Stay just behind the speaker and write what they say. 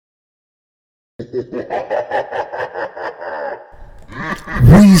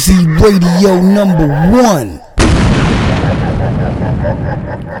Weezy Radio #1.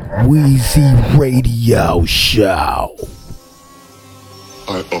 Weezy Radio Show.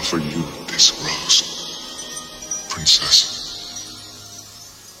 I offer you this rose, princess.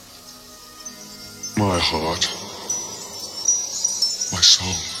 My heart, my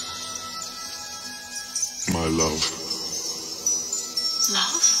soul, my love.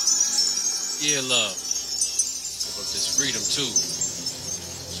 Love? Yeah, love. Give up this freedom too.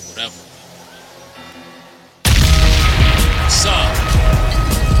 It's whatever. What's up?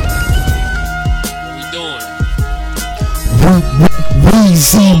 What we doing?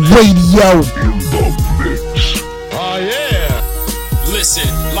 Weezy Radio. In the mix. Oh yeah. Listen,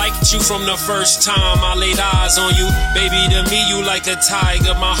 liked you from the first time I laid eyes on you. Baby, to me you like a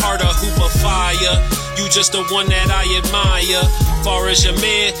tiger, my heart a hoop of fire. You just the one that I admire. Far as your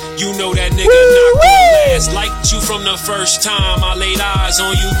man, you know that nigga not gon' last. Liked you from the first time I laid eyes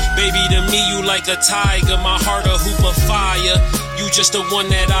on you. Baby, to me you like a tiger, my heart a hoop of fire. You just the one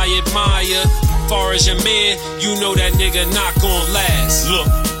that I admire. Far as your man, you know that nigga not gon' last. Look,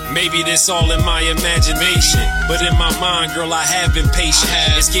 maybe this all in my imagination, but in my mind, girl, I have been patient.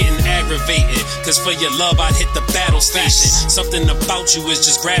 It's getting aggravating, cause for your love I'd hit the battle station. Something about you is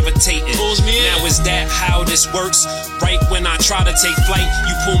just gravitating. Now is that how this works? Right when I try to take flight,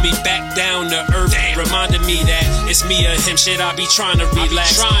 you pull me back down to earth. Reminding me that it's me or him, shit, I be trying to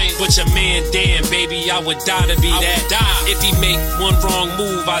relax. But your man, damn, baby, I would die to be that. If he make one wrong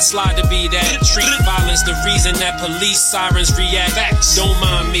move, I slide to be that. Treat violence the reason that police sirens react. Don't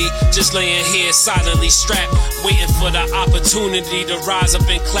mind me, just laying here silently strapped, waiting for the opportunity to rise up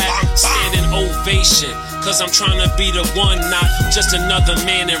and clap. Standing ovation, cause I'm trying to be the one, not just another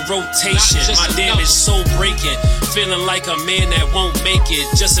man in rotation. My damn is so breaking, feeling like a man that won't make it.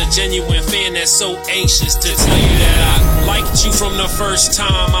 Just a genuine fan that's so anxious to tell you that I liked you from the first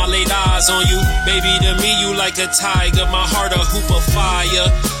time I laid eyes on you. Baby, to me you like a tiger, my heart a hoop of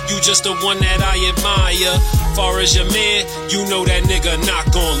fire. You just the one that I admire. Far as your man, you know that nigga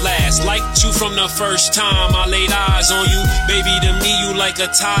not gon' last. Liked you from the first time I laid eyes on you. Baby, to me you like a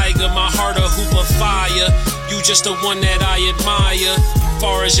tiger, my heart a hoop of fire. You just the one that I admire.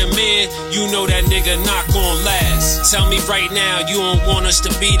 Far as your man, you know that nigga not gon' last. Tell me right now you don't want us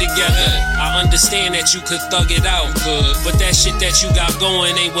to be together. I understand that you could thug it out, but that shit that you got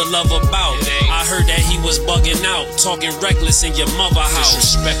going ain't what love about. I heard that he was bugging out, talking reckless in your mother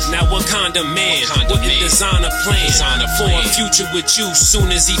house. Now what kind of man wouldn't design a plan for a future with you soon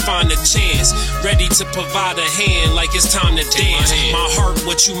as he find a chance? Ready to provide a hand like it's time to dance. My heart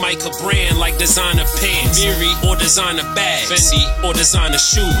what you might could brand like designer pants, or designer bags, or designer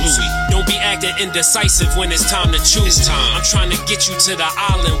shoes. Don't be acting indecisive when it's time to choose. I'm trying to get you to the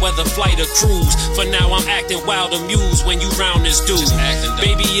island, whether flight or cruise. For now I'm acting wild amused when you round this dude.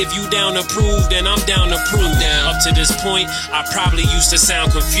 Baby, if you down to prove, then I'm down to prove. Up to this point, I probably used to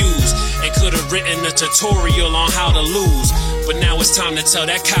sound confused and could have written a tutorial on how to lose. But now it's time to tell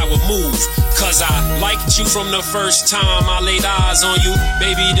that coward move. Cause I liked you from the first time I laid eyes on you.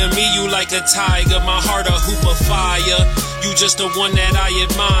 Baby, to me you like a tiger, my heart a hoop of fire. You just the one that I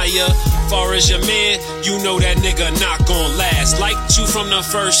admire. Far as your man, you know that nigga not gon' last. Liked you from the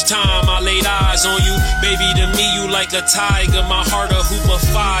first time I laid eyes on you. Baby, to me you like a tiger, my heart a hoop of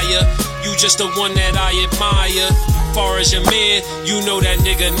fire. You just the one that I admire. Far as your man, you know that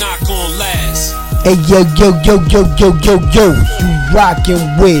nigga not gon' last. Hey yo, you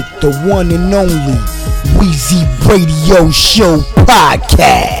rockin' with the one and only Weezy Radio Show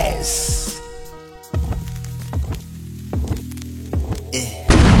Podcast.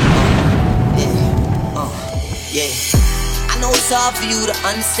 I know it's hard for you to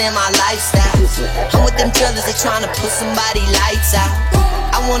understand my lifestyle. I'm with them brothers, they tryna put somebody lights out.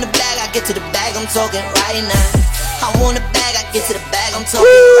 I want a bag, I get to the bag, I'm talking right now. I want a bag, I get to the bag, I'm talking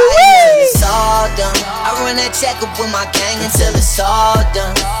right now. It's all done. I run that check up with my gang until it's all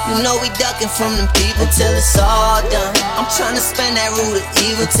done. You know we ducking from them people till it's all done. I'm tryna spend that root of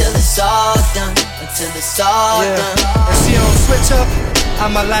evil till it's all done. Until it's all done. And she don't switch up,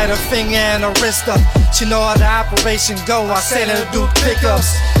 I'ma light a finger and a wrist up. She know how the operation go, I send her to do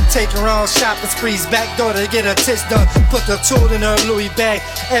pickups. Take her on shopping sprees, back door to get her tits done. Put the tool in her Louis bag,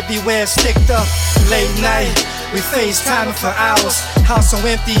 everywhere sticked up. Late night, we FaceTiming for hours. House so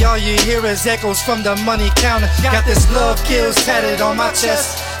empty, all you hear is echoes from the money counter. Got this love kills tatted on my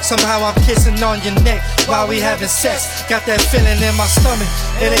chest. Somehow I'm kissing on your neck while we having sex. Got that feeling in my stomach,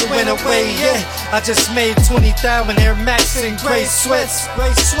 it ain't went away yet. I just made 20,000 Air Max in gray sweats.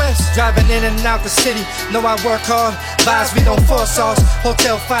 Driving in and out the city, know I work hard. Vibes we don't force off.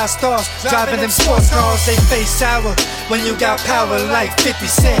 Hotel 5 stars, driving them sports cars. They face sour when you got power like 50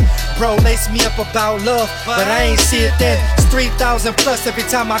 Cent. Bro, lace me up about love, but I ain't see it then. It's 3,000 plus every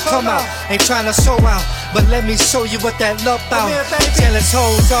time I come out. Ain't trying to show out, but let me show you what that love about. Jealous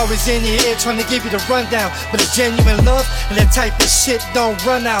hoes always in your ear trying to give you the rundown, but it's genuine love and that type of shit don't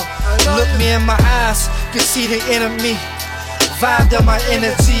run out. Look me in my eyes, you can see the enemy. Vibe to my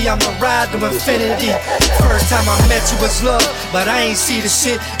energy, I'ma ride to infinity. First time I met you was love, but I ain't see the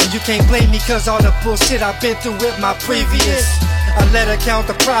shit. And you can't blame me cause all the bullshit I've been through with my previous. I let her count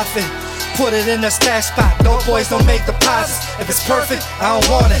the profit, put it in a stash spot. No boys don't make deposits. If it's perfect, I don't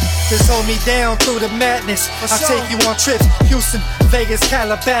want it. Just hold me down through the madness. I'll take you on trips, Houston, Vegas,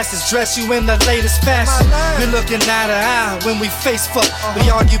 Calabasas. Dress you in the latest fashion. We're looking eye to eye when we face fuck. We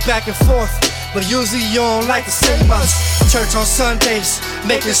argue back and forth, but usually you don't like to say much. Church on Sundays,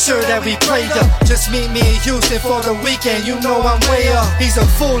 making sure that we pray up. Just meet me in Houston for the weekend, you know I'm way up. He's a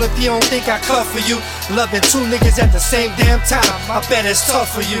fool if he don't think I cut for you. Loving 2 niggas at the same damn time, I bet it's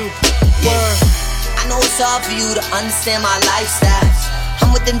tough for you. Yeah. I know it's hard for you to understand my lifestyle.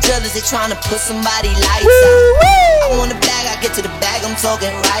 I'm with them drillers, they tryna put somebody lights out. I want a bag, I get to the bag, I'm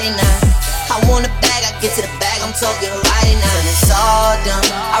talking right now. I want a bag, I get to the bag, I'm talking right now. And it's all done.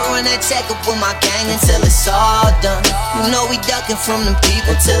 I run that check up with my gang until it's all done. You know we ducking from them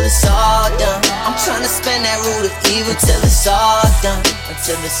people till it's all done. I'm tryna spend that root of evil till it's all done.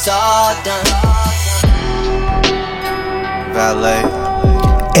 Until it's all done. Valet.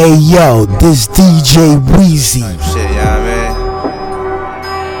 Hey yo, this DJ Weezy. Shit, yeah, I mean.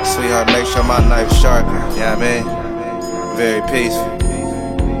 Sweetheart, make sure my knife's sharpened, yeah, I mean. Very peaceful.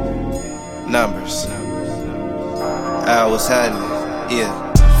 Numbers. Al, what's happening? Yeah.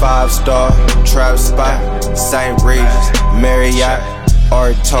 5-star, trap spot, St. Regis, Marriott,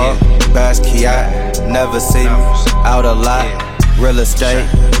 Art Talk, Basquiat. Never see me out a lot. Real estate,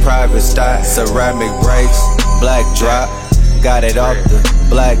 private stock, ceramic brakes, black drop. Got it off the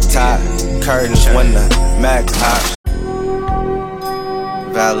black top, curtains when the Mac hot.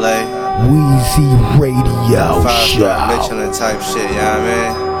 Valet. Weezy Radio 5-star Show. Michelin type shit, yeah, I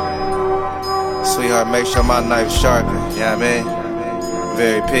mean. Sweetheart, make sure my knife's sharpened, yeah, I mean.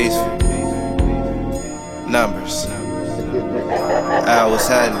 Very peaceful. Numbers. Al, what's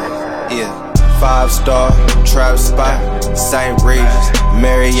happening? Yeah. 5-star, trap spot, St. Regis,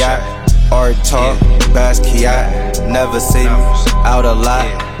 Marriott, Art Talk, Basquiat. Never see me out a lot.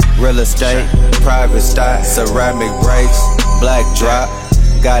 Real estate, private stock, ceramic brakes, black drop.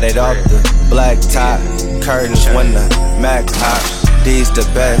 Got it off the black top, curtains when the Mac hot. These the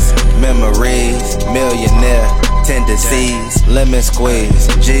best memories, millionaire tendencies, lemon squeeze,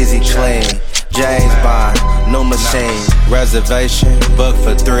 Jeezy clean, James Bond, new machine, reservation, book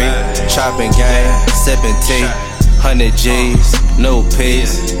for 3, chopping game, sipping tea, 100 G's, new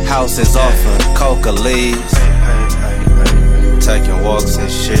piece, houses off of coca leaves, taking walks and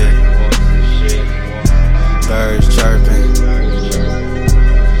shit, birds chirping,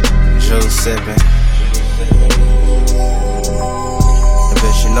 juice sipping.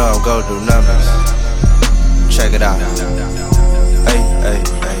 You know I'm gon' do numbers. Check it out. Hey, hey,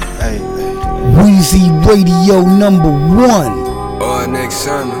 hey, hey, hey. Weezy Radio #1. Oh, next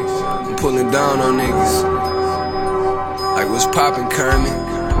summer, I'm pulling down on niggas. Like what's poppin', Kermit?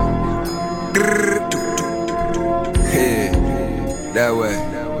 Yeah, that way.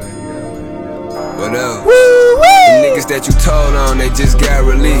 What up? The niggas that you told on, they just got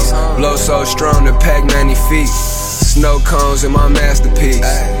released. Blow so strong, the pack 90 feet. Snow cones in my masterpiece.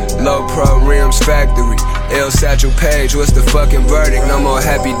 Low Pro Rims Factory. El Satchel Page, what's the fucking verdict? No more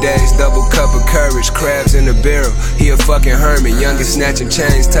happy days, double cup of courage. Crabs in the barrel, he a fucking hermit. Youngest snatching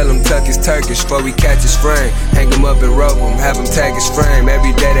chains, tell him tuck his Turkish before we catch his frame. Hang him up and rope him, have him tag his frame.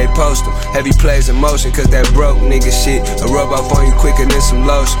 Every day they post him, heavy plays in motion. Cause that broke nigga shit, a rub off on you quicker than some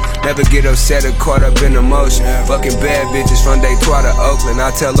lotion. Never get upset or caught up in emotion. Fucking bad bitches from Detroit to Oakland.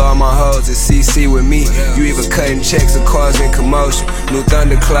 I tell all my hoes it's CC with me. You either cutting checks or causing commotion. New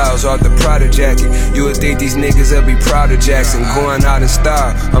thunderclouds off the Prada jacket. You would think these niggas will be proud of Jackson. Going out in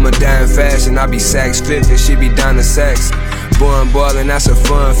style, I'ma die in fashion. I be Saks Fifth and she be down to sex. Born ballin', that's a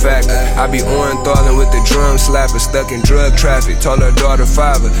fun factor. I be Orenthalin' with the drum slapper. Stuck in drug traffic, told her daughter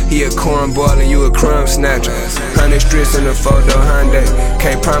father. He a cornball and you a crumb snatcher. 100 strips in a photo Hyundai.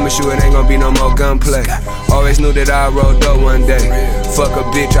 Can't promise you it ain't gon' be no more gunplay. Always knew that I'd roll dough one day. Fuck a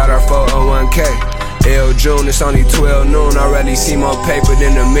bitch out our 401k. L. June, it's only 12 noon. Already see more paper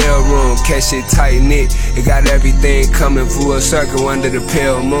than the mail room. Catch shit tight knit. It got everything coming full circle under the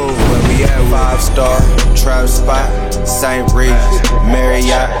pale moon. Where we at? 5-star, trap spot, St. Regis,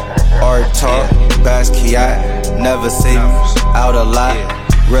 Marriott, Art Talk, Basquiat, never see me, out a lot,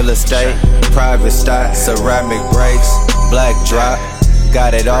 real estate, private stock, ceramic brakes, black drop,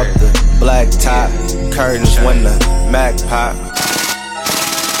 got it off the black top, curtains when the Mac pop.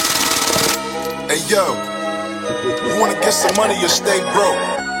 Hey yo, you wanna get some money or stay broke?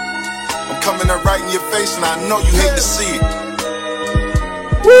 I'm coming up right in your face and I know you hate to see it.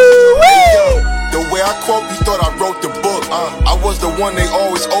 Hey yo, the way I quote, you thought I wrote the book. I was the one they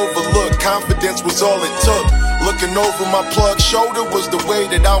always overlooked. Confidence was all it took. Looking over my plug shoulder was the way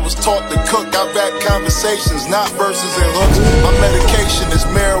that I was taught to cook. I rap conversations, not verses and hooks. My medication is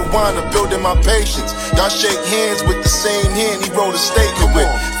marijuana, building my patience. Y'all shake hands with the same hand he wrote a statement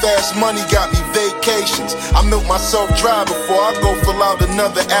with. Fast money got me vacations. I milk myself dry before I go fill out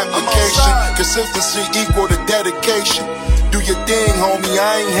another application. Consistency equal to dedication. Do your thing, homie,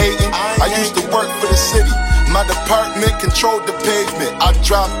 I ain't hating. I used to work for the city. My department controlled the pavement. I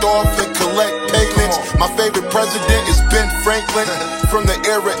dropped off and collect payments. My favorite president is Ben Franklin. From the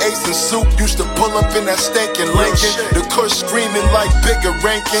era Ace and Soup used to pull up in that stinking Lincoln. The Kush screaming like bigger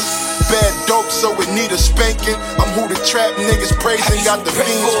ranking. Bad dope, so it need a spanking. I'm who the trap niggas praising, got the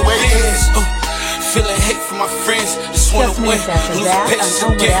fiends waiting. Feeling hate for my friends, just wanna win, losing patience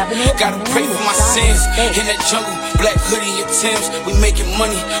again. Gotta pray for my sins. In that jungle, black hoodie and Timbs. We making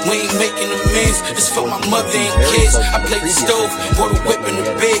money, we ain't making amends. This for my mother and kids. I played the stove, bought a whip in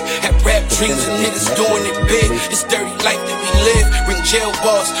the bed. Had rap dreams and niggas doing it big. This dirty life that we live, bring jail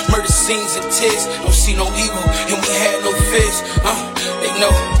bars, murder scenes and tears. Don't see no evil, and we had no fears. They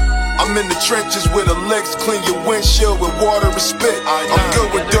know. I'm in the trenches with a Lex, clean your windshield with water and spit. I'm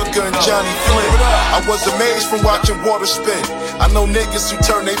good with Ducker and Johnny Flynn. I was amazed from watching water spin. I know niggas who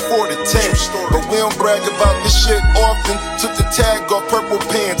turn they 4 to 10, but we don't brag about this shit often. Took the tag off purple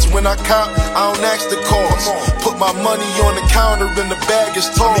pants. When I cop, I don't ask the cost. Put my money on the counter and the bag is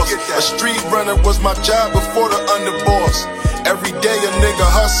tossed. A street runner was my job before the underboss. Every day a nigga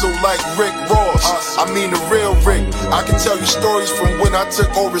hustle like Rick Ross. I mean the real Rick. I can tell you stories from when I took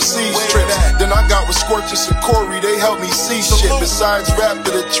overseas trips. Then I got with Scorchers and Corey, they helped me see shit. Besides rap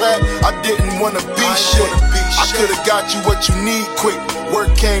to the trap, I didn't wanna be shit. I could've got you what you need quick.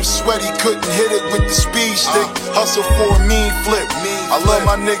 Work came sweaty, couldn't hit it with the speed stick. Hustle for a mean flip. I love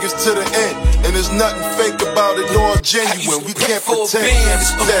my niggas to the end, and there's nothing fake about it, all genuine. We can't pretend.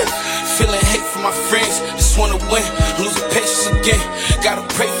 Feeling hate for my friends, just wanna win, losing patience again. Gotta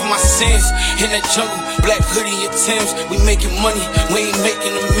pray for my sins. In that jungle, black hoodie and Timbs. We making money, we ain't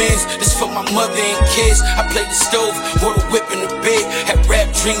making amends. This for my mother and kids. I played the stove, bought a whip in the bed. Had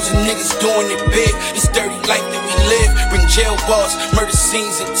rap dreams and niggas doing it big. This dirty life that we live, bring jail bars, murder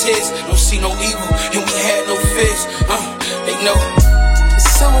scenes and tears. Don't see no evil, and we had no fears. They know. It's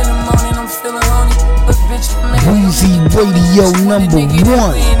 2 in the morning, I'm feeling lonely. But bitch, Weezy Radio #1.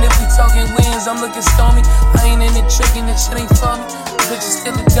 If we talking wins, I'm looking stormy. I ain't in the tricking, that shit ain't for me. Bitches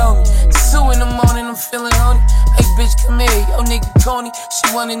still adore me. It's 2 in the morning, I'm feeling honey. Hey bitch, come here, yo nigga Coney.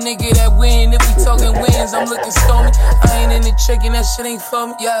 She want a nigga that win. If we talking wins, I'm looking stormy. I ain't in the tricking, that shit ain't for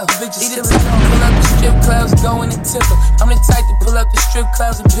me. Yeah, bitches still adore me. Pull up the strip clubs, go in and tip her. I'm the type to pull up the strip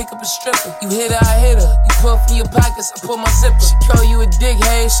clubs and pick up a stripper. You hit her, I hit her. You pull from your pockets, I pull my zipper. She call you a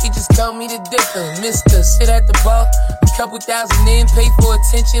dickhead, she just call me the dicker. Mister, sit at the bar, a couple thousand in, pay for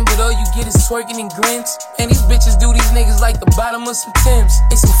attention, but all you get is twerking and grins. And these bitches do these niggas like the bottom of some Timbs.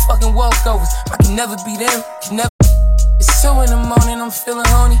 They some fucking walkovers, I can never be them, can never. It's 2 in the morning, I'm feeling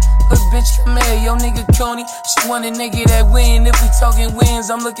horny. Little bitch, come here, yo nigga Coney. She want a nigga that win. If we talking wins,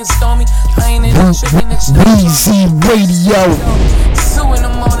 I'm looking stormy. I ain't in the tricking, that shit. Weezy Radio. It's 2 in the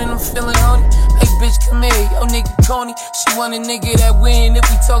morning, I'm feeling horny. Hey bitch, come here, yo nigga Coney. She want a nigga that win. If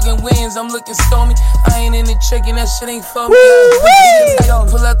we talking wins, I'm looking stormy. I ain't in the tricking, that shit ain't for me.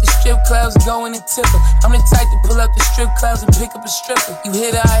 Pull up the strip clubs, go in and tip her. I'm the type to pull up the strip clubs and pick up a stripper. You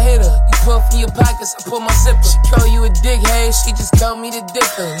hit her, I hit her. You pull from your pockets, I pull my zipper. She call you a dickhead, she just call me the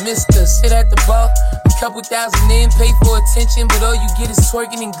dicker. Mister, sit at the bar, a couple thousand in, pay for attention, but all you get is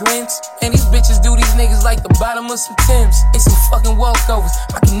twerking and grins. And these bitches do these niggas like the bottom of some Timbs. They some fucking walkovers,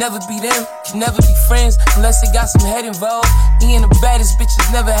 I can never be them, can never be friends unless they got some head involved. Me and the baddest bitches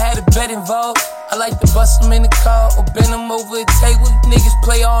never had a bet involved. I like to bust them in the car or bend them over a table. Niggas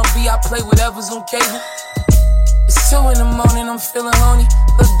play R&B, I play whatever's on cable. It's 2 in the morning, I'm feeling horny.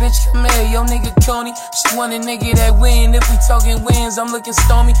 Little bitch come here, yo nigga Coney. She want a nigga that win. If we talking wins, I'm looking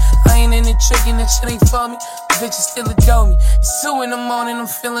stormy. I ain't in the trickin', that shit ain't for me. The bitch is still adore me. It's 2 in the morning, I'm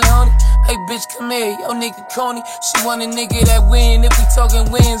feeling horny. Hey bitch come here, yo nigga Coney. She want a nigga that win. If we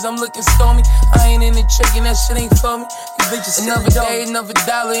talking wins, I'm looking stormy. I ain't in the trickin', that shit ain't for me. The bitch is still another day, another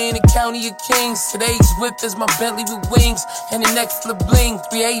dollar in the county of kings. Today's whip is my Bentley with wings and a neck full of bling.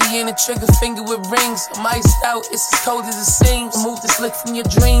 380 in a trigger finger with rings. I'm iced out, it's as cold as it seems. Remove the slick from your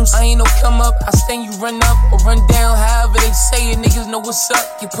dreams. I ain't no come up, I stand you run up or run down. However they say it, niggas know what's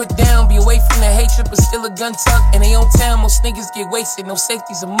up. Get put down, be away from the hatred, but still a gun tuck. And they on town, most niggas get wasted, no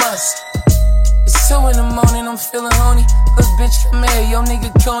safety's a must. It's 2 in the morning, I'm feeling horny. Little bitch come here, yo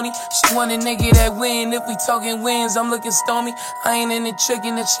nigga Coney. She want a nigga that win. If we talking wins, I'm looking stormy. I ain't in the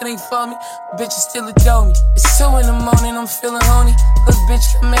trickin', that shit ain't for me. Bitch still adore me. It's 2 in the morning, I'm feeling horny. Little bitch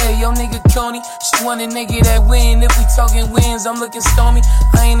come here, yo nigga Coney. She want a nigga that win. If we talking wins, I'm looking stormy.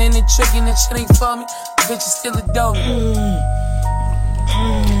 I ain't in the trickin', that shit ain't for me. Bitch still adore me.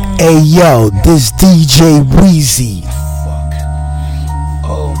 Hey yo, this DJ Weezy.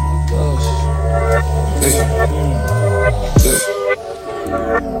 Oh my gosh. Hey. Yeah.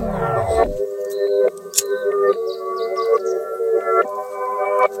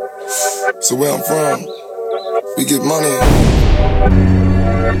 So where I'm from, we get money,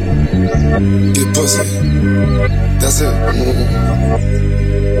 get pussy. That's it.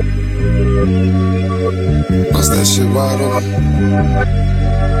 Bust that shit wide open.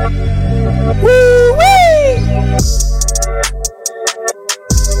 Woo-wee!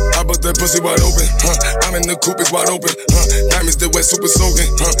 I bust that pussy wide open, I'm in the coupe, it's wide open, diamonds that wet, super soaking,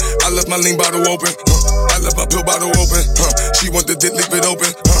 I left my lean bottle open, I left my pill bottle open, she want the dick liquid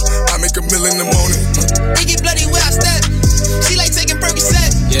open, I make $1 million in the morning. It get bloody where I step. She like taking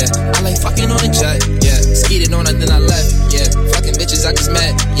Percocet. Yeah, I like fucking on a jet. Yeah, skeeted on her, then I left. Yeah, fucking bitches I just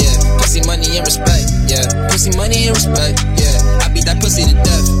met. Yeah, pussy, money, and respect. Yeah, pussy, money, and respect. Yeah, I beat that pussy to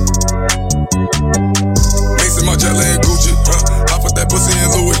death. Mason, Margiela, and Gucci. I put that pussy in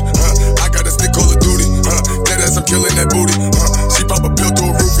Louis. I got a stick Call of Duty. Dead ass, I'm killing that booty. She pop a pill to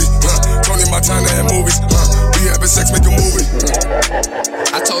a roofie. Tony Montana and movies. We having sex, make a movie.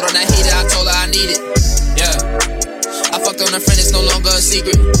 I told her that heater, I told her I need it. Yeah, I fucked on her friend, it's no longer a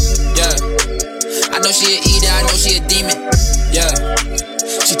secret. Yeah, I know she a eater, I know she a demon. Yeah,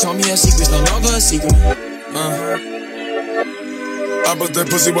 she told me her secret's no longer a secret. I bust that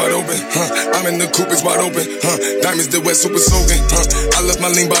pussy wide open, I'm in the coupe, it's wide open, diamonds that wet, super soaking, I left my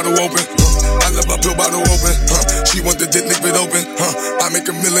lean bottle open, I left my pill bottle open, she want the dick liquid open, I make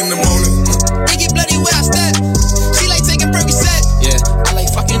 $1 million in the morning. It get bloody where I step. She like taking Percocet. Yeah, I like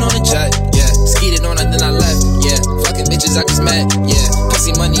fucking on a jet. Yeah, skeeted on her, then I left. Yeah, fucking bitches I just met. Yeah,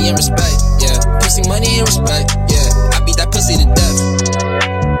 pussy, money, and respect. Yeah, pussy, money, and respect. Yeah, I beat that pussy to death.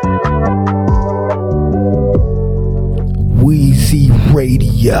 Weezy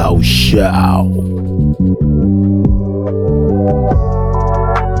Radio Show.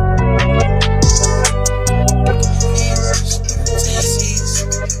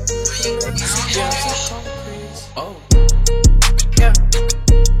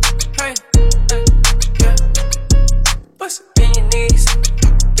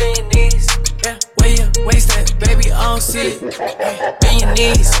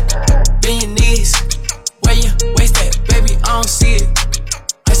 Bend your knees, where you waist that, baby, I don't see it.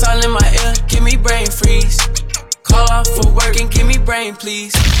 Ice all in my ear, give me brain freeze. Call off for work and give me brain,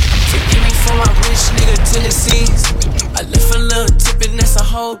 please. Forgive me for my rich nigga tendencies. I left a little tip and that's a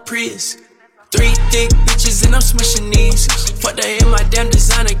whole Prius. 3 thick bitches and I'm smushing these. Fucked her in my damn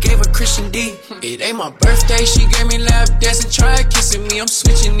designer, gave her Christian D. It ain't my birthday, she gave me lap dance and tried kissing me. I'm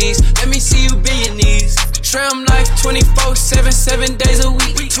switching these, let me see you bend your knees. Shrimp life 24/7, 7 days a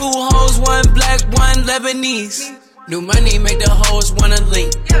week. 2 hoes, 1 black, 1 Lebanese. New money make the hoes wanna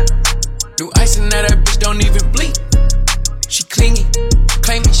link. New ice and that bitch don't even blink. She clingy,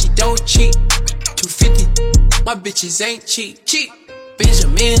 claiming she don't cheat. 250, my bitches ain't cheap.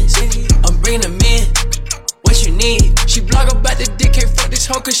 Benjamins, I'm bringing them in. What you need? She blog about the dick, can't fuck this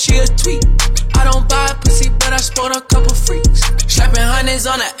hoe cause she a tweet. I don't buy pussy, but I sport a couple freaks. Slapping hundreds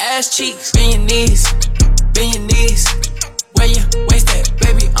on her ass cheeks. Bend your knees, bend your knees. Where you waist that,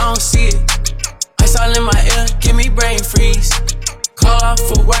 baby, I don't see it. Ice all in my ear, give me brain freeze. Call off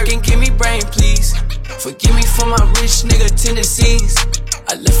for work and give me brain, please. Forgive me for my rich nigga tendencies.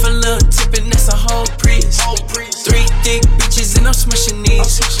 I left a little tip and that's a whole Prius. 3 thick bitches and I'm smushing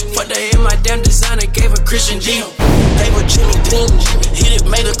these. Fuck that in my damn designer, gave her Christian D. Gave her Jimmy Dean, hit it,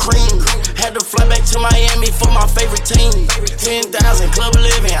 made her cream. Had to fly back to Miami for my favorite team. 10,000 club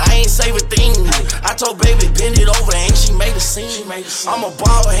living, I ain't save a thing. I told baby bend it over and she made a scene. I'm a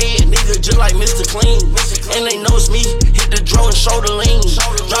bald head nigga just like Mr. Clean. And they know it's me, hit the draw and shoulder lean.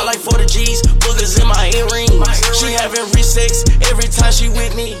 Drop like 40 G's, boogers in my earrings. She having rich sex every time she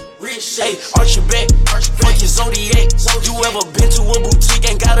with me. Hey, arch your back, fuck your Zodiac. You ever been to a boutique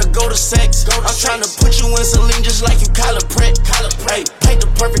and gotta go to sex? I'm tryna put you in Celine just like you Kyla Pratt. Hey, paint the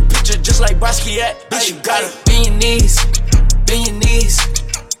perfect picture just like Basquiat. Bitch, you gotta bend your knees, bend your knees.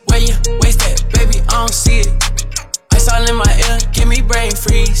 Where your waist at, baby, I don't see it. Ice all in my ear, give me brain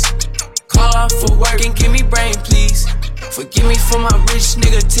freeze. Call off for work and give me brain, please. Forgive me for my rich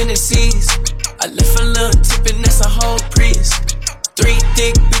nigga tendencies. I left a little tip and that's a whole Prius. 3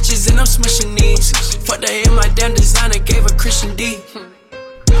 thick bitches and I'm smushing these. Fuck that in my damn designer, gave her Christian D.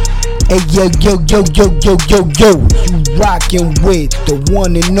 Hey yo, you rockin' with the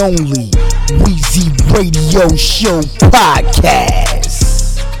one and only Weezy Radio Show Podcast.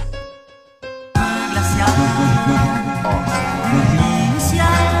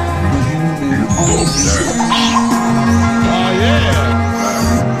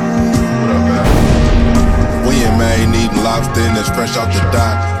 Lobster and it's fresh out the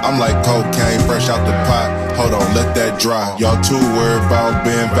dock. I'm like cocaine fresh out the pot. Hold on, let that dry. Y'all too worried about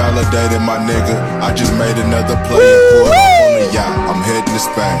being validated, my nigga. I just made another play and pulled off on the yacht. I'm heading to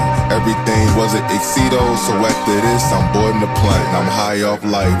Spain. Everything was an excedo, so after this, I'm boarding the plane. I'm high off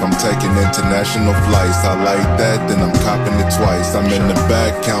life. I'm taking international flights. I like that, then I'm copping it twice. I'm in the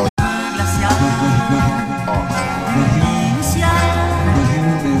back count.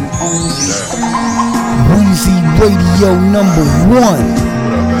 Weezy Radio #1.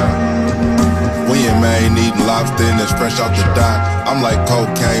 We in Maine eating lobster and it's fresh out the dock. I'm like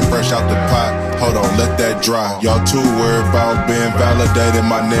cocaine fresh out the pot. Hold on, let that dry. Y'all too worried about being validated,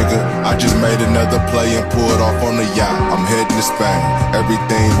 my nigga. I just made another play and pulled off on the yacht. I'm heading to Spain.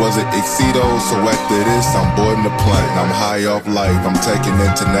 Everything was an excedo, so after this, I'm boarding the plane. I'm high off life. I'm taking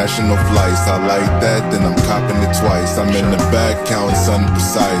international flights. I like that, then I'm copping it twice. I'm in the back counting something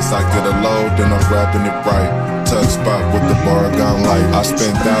precise. I get a load, then I'm wrapping it right. Tuck spot with the bar gun light. I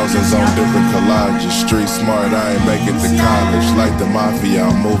spent thousands on different collages. Street smart, I ain't make it to college. Like the mafia,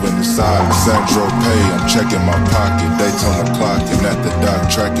 I'm moving inside. Sandro Pay, I'm checking my pocket. Daytona clocking at the dock,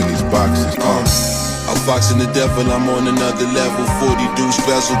 tracking these boxes. I'm foxing the devil, I'm on another level. 40 deuce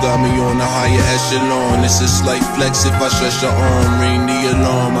bezel got me on a higher echelon. It's a slight flex if I stretch your arm. Ring the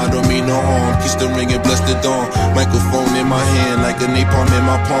alarm, I don't mean no harm. Kiss the ring and bless the dawn. Microphone in my hand like a napalm in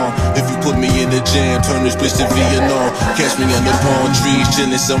my palm. If you put me in the jam, turn this bitch to Vietnam. Catch me under palm trees,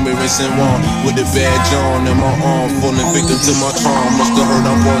 chilling somewhere in San Juan. With a badge on in my arm, falling victim to my charm. Musta heard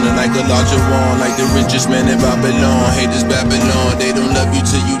I'm falling like a larger one. Like the richest man in Babylon. Haters Babylon, they don't love you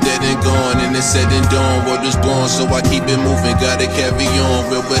till you dead and gone. And it's said and done. Word is born, so I keep it moving. Gotta carry on,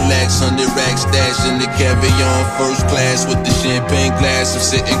 real relax. 100 racks stashed in the carry-on. First class with the champagne glass. I'm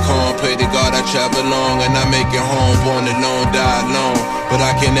sitting calm, pray to God I travel long and I make it home. Born alone, die alone, but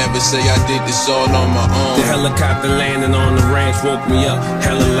I can never say I did this all on my own. The helicopter landing on the ranch woke me up,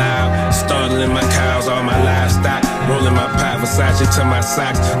 hella loud. Startling my cows, all my livestock. Rolling my pot, Versace to my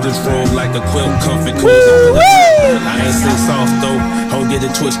socks. Just rolled like a quilt, comfy cozy. I ain't sing soft though, don't get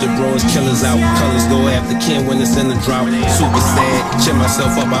it twisted, bro. It's killers out. Colors go after Ken when it's in the drought. Super sad, cheer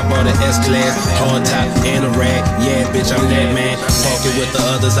myself up, I bought an S-Class. Hard top and a rag, yeah bitch I'm that man. Talking with the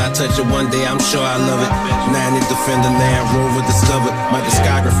others, I touch it one day, I'm sure I love it. 90 Defender, Land Rover discovered. My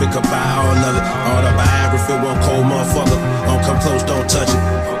discography could buy all of it. Autobiography, one cold motherfucker. Don't come close, don't touch it.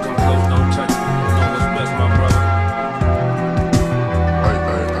 Don't come close, don't touch it. You know what's best, my brother.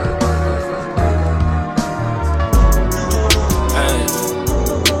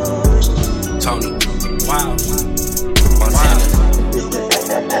 Tony, wow, Montana.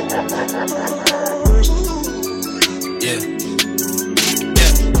 Yeah.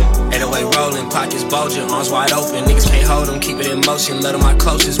 808 rolling, pockets bulging, arms wide open. Niggas can't hold them, keep it in motion. Love to my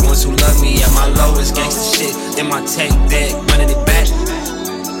closest ones who love me at my lowest. Gangsta shit in my tech deck, running it back.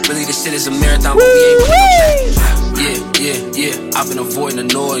 Really, this shit is a marathon, but we ain't winning no track. Yeah. I've been avoiding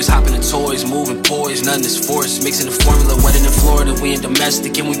the noise, hopping the toys, moving poise, nothing is forced. Mixing the formula, wedding in Florida. We ain't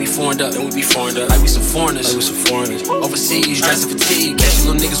domestic and we be foreign up. Like we some foreigners. Overseas, dressing fatigue. Catch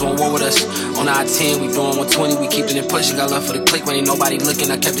you little niggas on war with us. On the I-10, we doing 120, we keeping it pushing. Got love for the click when ain't nobody looking.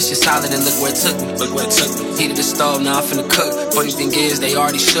 I kept this shit solid and look where it took me. Heated the stove, now I'm finna cook. Funny thing is, they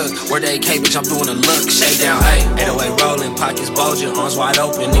already shook. Word to AK, bitch, I'm doing a look. Shake down, hey, 808 rolling, pockets bulging, arms wide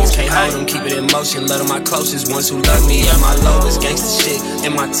open. Niggas can't hold them, keep it in motion. Love them my closest, ones who love me at my lowest. Gangsta shit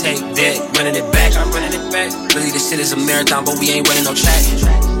in my tape deck, running it back. Really, this shit is a marathon, but we ain't running no track.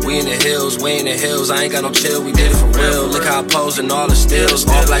 We in the hills, I ain't got no chill, we did it for real. Look how I pose in all the stills.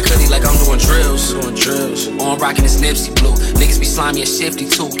 All black hoodie like I'm doing drills. Oh, I'm rocking this Nipsey blue. Niggas be slimy and shifty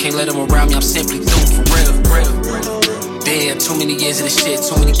too. Can't let them around me, I'm simply through, for real. Damn, too many years of this shit,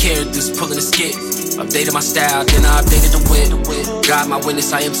 too many characters pulling the skit. Updated my style, then I updated the whip. God, my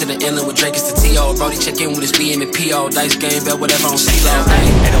witness, I am to the inland with Drake is the T.O. Brody, check in with his BM and P.O. Dice game, bet whatever on C-Lo.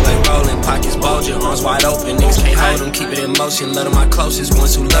 808 rolling, pockets bulging, arms wide open. Niggas can't hold them, keep it in motion. Love them my closest,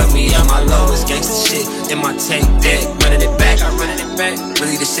 ones who love me at my lowest. Gangsta shit in my tape deck, running it back.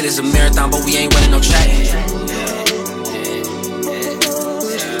 Really, this shit is a marathon, but we ain't running no track.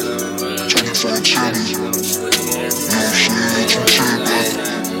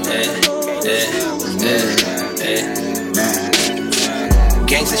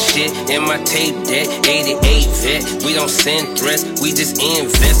 Gangsta shit in my tape deck, 88 vet. We don't send threats, we just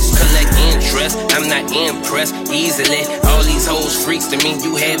invest, collect interest. I'm not impressed easily. All these hoes freaks to me.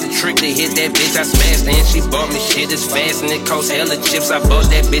 You had the trick to hit that bitch, I smashed her and she bought me shit. It's fast and it costs hella chips. I bought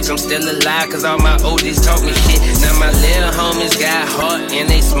that bitch, I'm still alive, cause all my OGs taught me shit. Now my little homies got heart and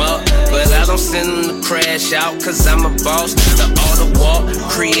they smart, but I don't send them to crash out, cause I'm a boss. The art of war,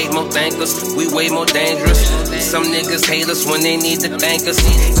 create more thinkers, we way more dangerous. Some niggas hate us when they need to thank us.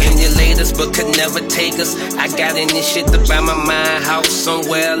 Emulate us but could never take us. I got in this shit to buy my mind house.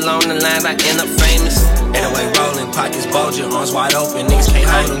 Somewhere along the line I end up famous. 808 rolling, pockets bulging, arms wide open. Niggas can't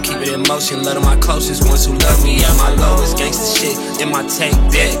hold them, keep it in motion. Love them my closest, ones who love me at my lowest. Gangsta shit in my tape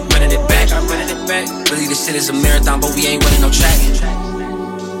deck, running it back. Really, this shit is a marathon, but we ain't running no track.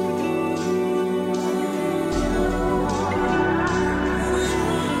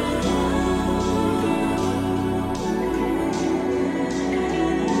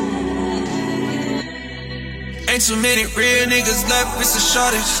 Ain't too many real niggas left, it's a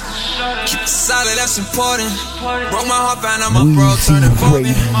shortage. Keep it solid, that's important. Broke my heart, found out my bro turning for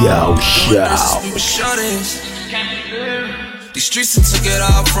me. We were shortage. These streets that took it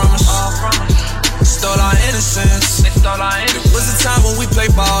all from us. Stole our innocence. There was a time when we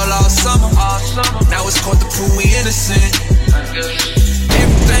played ball all summer. Now it's court to prove we innocent.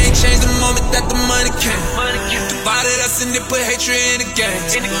 Everything changed the moment that the money came. Divided us and it put hatred in the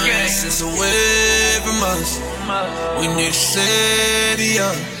game. Since away from us, we need savior.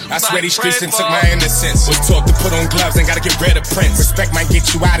 I swear these streets and took my innocence. Was taught to put on gloves and gotta get rid of prints. Respect might get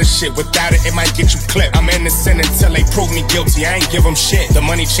you out of shit, without it, it might get you clipped. I'm innocent until they prove me guilty, I ain't give them shit. The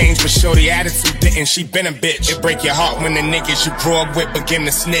money changed, but sure the attitude didn't, she been a bitch. It break your heart when the niggas you grew up with begin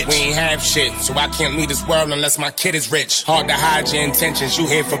to snitch. We ain't have shit, so I can't leave this world unless my kid is rich. Hard to hide your intentions, you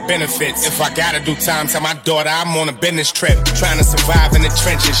here for benefits. If I gotta do time, tell my daughter I'm on a business trip. Trying to survive in the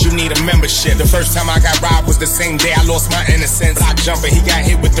trenches, you need a membership. The first time I got robbed was the same day I lost my innocence. Block jumper, he got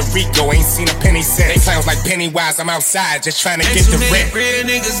hit with the Rico, ain't seen a penny since. They clowns like Pennywise, I'm outside just trying to get the rent. Real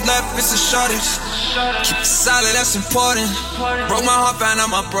niggas left, it's a shortage. Keep it solid, that's important. Broke my heart, found out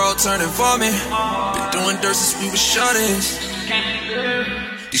my bro turning for me. Been doing dirt since we were shortage.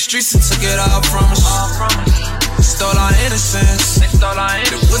 These streets that took it all from us. Stole our innocence.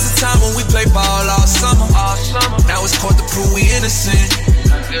 There was a time when we played ball all summer. Now it's court to prove we innocent.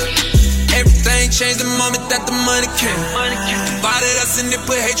 Everything changed the moment that the money came. Divided us and it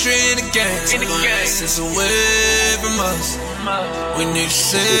put hatred in the game. Since away from us, we need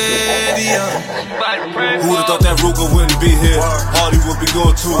savior. Who would've thought that Ruger wouldn't be here? Hardy would be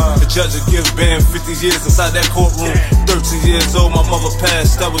going too. The judge would give Ben 50 years inside that courtroom. 13 years old, my mother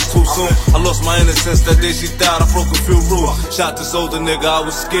passed, that was too soon. I lost my innocence that day she died, I broke a few rules. Shot this older nigga, I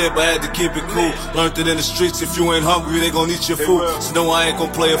was scared but had to keep it cool. Learned it in the streets, if you ain't hungry, they gon' eat your food. So no, I ain't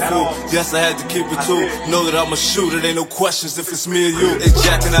gon' play a fool. Yes, I had to keep it too. Know that I'm a shooter, ain't no questions if it's me or you. They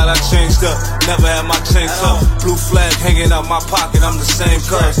jacking out, I changed up, never had my chains up. Blue flag hanging out my pocket, I'm the same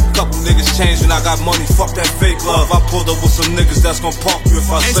cuz. Couple niggas changed when I got money, fuck that fake love. I pulled up with some niggas that's gon' pump you if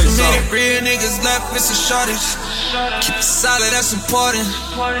I say something. Ain't too many real niggas left, it's a shortage. Keep it solid, that's important.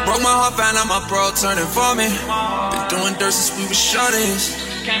 Broke my heart, found out my bro turning for me. Been doing dirt since we were shortage.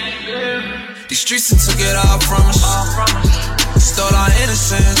 These streets that took it all from us. stole our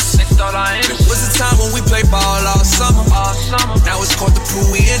innocence. There was a time when we played ball all summer. Now it's court to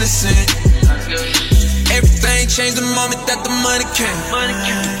prove we innocent. Everything changed the moment that the money came.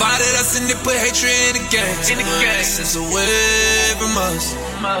 Divided us and they put hatred in the game. Since away from us,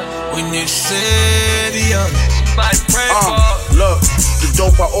 we need to savior. Look, the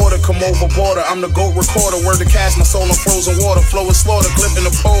dope I order come over border. I'm the GOAT recorder. Word to cast my soul in frozen water. Flow is slaughter, clipping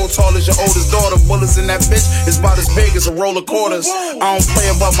the pole. Tall as your oldest daughter. Bullets in that bitch is about as big as a roll of quarters. I don't play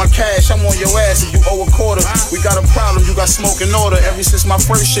about my cash. I'm on your ass if you owe a quarter. We got a problem, you got smoke in order. Ever since my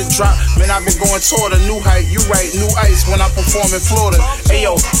first shit dropped, man, I've been going toward a new height. You right, new ice when I perform in Florida.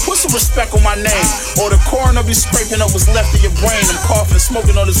 Ayo, put some respect on my name, or the coroner be scraping up what's left of your brain. I'm coughing,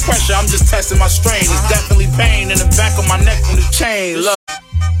 smoking all this pressure. I'm just testing my strain. It's definitely pain in the back of my neck from the chain. Look.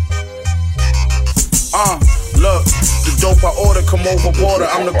 Look, the dope I order come over border.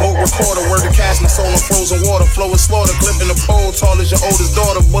 I'm the GOAT recorder. Word to cast my soul in frozen water. Flow is slaughter, clipping the pole. Tall as your oldest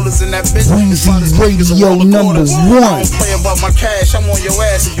daughter. Bullets in that bitch. Weezy Radio number 1. I don't play about my cash. I'm on your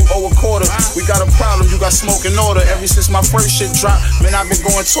ass if you owe a quarter. We got a problem, you got smoke in order. Ever since my first shit dropped, man, I've been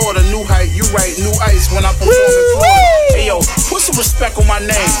going toward a new height. You right, new ice when I perform in Florida. Ayo, put some respect on my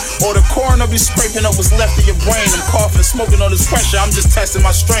name, or the coroner be scraping up what's left of your brain. I'm coughing, smoking all this pressure. I'm just testing my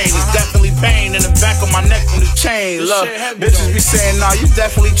strain. It's definitely pain in the back of my neck from the chain. Look, bitches be saying, nah, you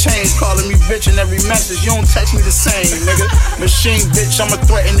definitely changed. Calling me bitch in every message. You don't text me the same, nigga. Machine bitch, I'ma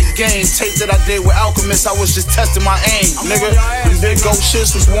threaten the game. Tape that I did with Alchemist, I was just testing my aim, nigga. Them big gold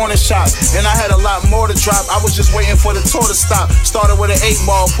shits was warning shots, and I had a lot more to drop. I was just waiting for the tour to stop. Started with an 8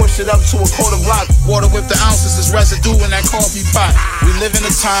 ball, pushed it up to a quarter block. Water with the ounces, is residue in that coffee pot. We live in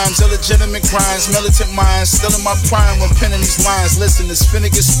the times, illegitimate crimes, militant minds. Still in my prime when penning these lines. Listen, it's finna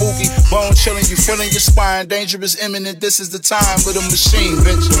get spooky. Bone chilling, you feeling your spine. Dangerous, imminent, this is the time with a machine,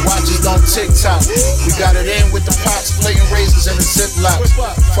 bitch. The watches don't tick-tock. We got it in with the pots, plating razors in the ziplock.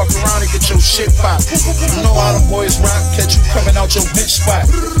 Fuck around and get your shit popped. You know how the boys rock, catch you coming out your bitch spot.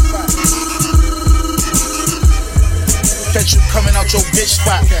 Catch you coming out your bitch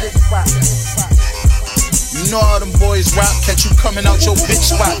spot. You know how them boys rock, catch you coming out your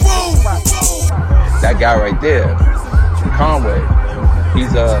bitch spot. That guy right there, Conway,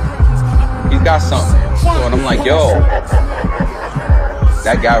 he's got something. So and I'm like, yo,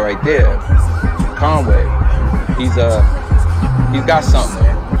 that guy right there, Conway, he's got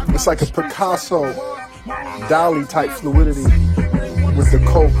something. It's like a Picasso, Dali type fluidity with the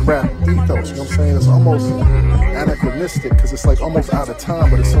coke rap ethos. You know what I'm saying? It's almost anachronistic because it's like almost out of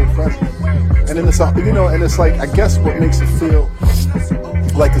time, but it's so present. And then it's, you know, and it's like, I guess what makes it feel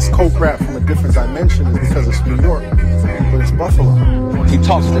like it's coke rap from a different dimension is because it's New York, but it's Buffalo. He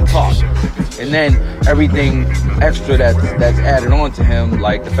talks the talk, and then everything extra that's added on to him,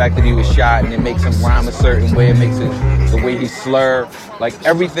 like the fact that he was shot and it makes him rhyme a certain way, it makes it the way he slur, like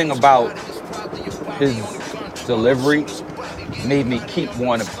everything about his delivery made me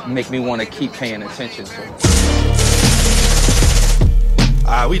make me want to keep paying attention to him.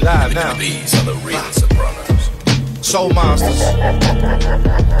 Alright, we live now. These are the real Sopranos. Soul Monsters.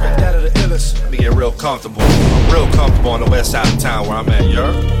 That of the illest. Let me get real comfortable. I'm real comfortable on the west side of town where I'm at, you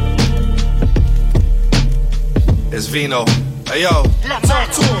heard? It's Vino. Hey yo,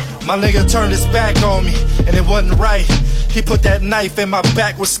 talk to him. My nigga turned his back on me, and it wasn't right. He put that knife in my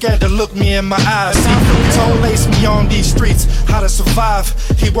back, was scared to look me in my eyes. He told lace me on these streets how to survive.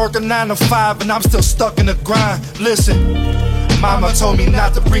 He worked a 9 to 5, and I'm still stuck in the grind. Listen, mama told me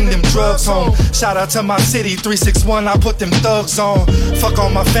not to bring them drugs home. Shout out to my city, 361, I put them thugs on. Fuck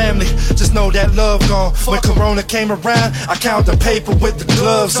on my family, just know that love gone. When Corona came around, I count the paper with the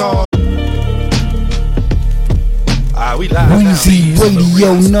gloves on. Alright, we live Weezy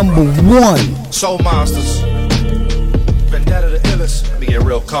Radio number 1. Soul Monsters. That of the illest. Let me get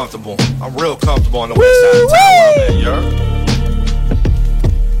real comfortable. I'm real comfortable on the west side of town where I'm at, you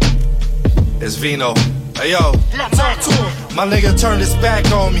heard? It's Vino. Hey yo, talk to him. My nigga turned his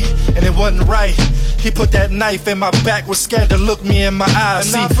back on me, and it wasn't right. He put that knife in my back, was scared to look me in my eyes.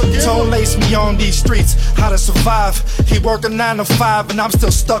 See, told lace me on these streets how to survive. He worked a 9 to 5, and I'm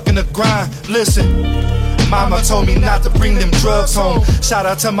still stuck in the grind. Listen, mama told me not to bring them drugs home. Shout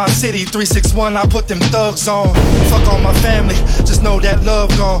out to my city, 361, I put them thugs on. Fuck on my family, just know that love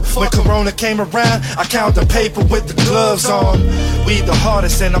gone. When Corona came around, I count the paper with the gloves on. We the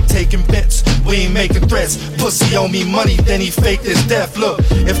hardest and I'm taking bets. We ain't making threats. Pussy owe me money, then he faked his death. Look,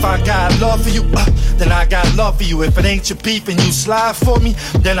 if I got love for you, then I got love for you. If it ain't your beef and you slide for me,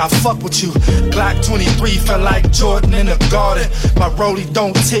 then I fuck with you. Glock 23 felt like Jordan in the garden. My rollie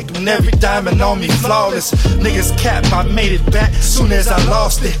don't tick when every diamond on me flawless. Niggas cap, I made it back soon as I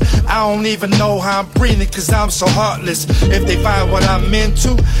lost it. I don't even know how I'm breathing cause I'm so heartless. If they find what I'm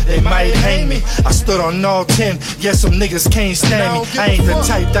into, they might hang me. I stood on all 10, yeah, some niggas can't stand me. I ain't the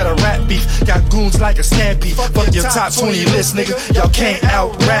type that'll rap beef, got goons like a stampede. Fuck your top 20 list, nigga, y'all can't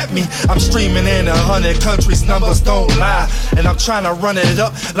out-rap me. I'm streaming in 100 countries, numbers don't lie. And I'm trying to run it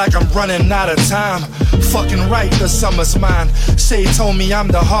up like I'm running out of time. Fucking right, the summer's mine. Shay told me I'm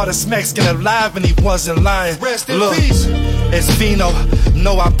the hardest Mexican alive and he wasn't lying. Rest in Look, peace. it's Vino,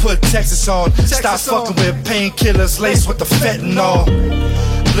 know I put Texas on. Stop fucking with painkillers laced with the fentanyl.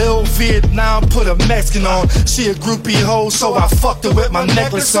 Lil Vietnam put a Mexican on. She a groupie hoe, so I fucked her with my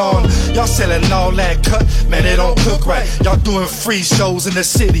necklace on. Y'all selling all that cut, man, it don't cook right. Y'all doing free shows in the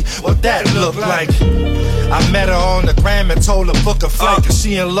city, what that look like? I met her on the gram and told her book a flight, cause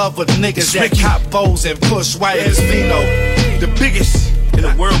she in love with niggas that cop bows and push white as Vino. The biggest in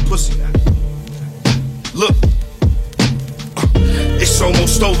the world, pussy. Look. It's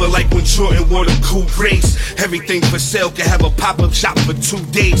almost over like when Jordan wore the cool grades. Everything for sale can have a pop-up shop for 2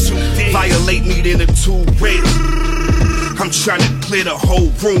 days. Violate me then the 2 ways. I'm trying to clear the whole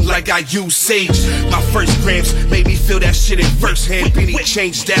room like I use sage. My first grams made me feel that shit in first hand. Benny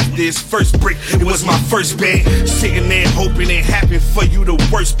changed after his first brick. It was my first band. Sitting there hoping it happened for you, the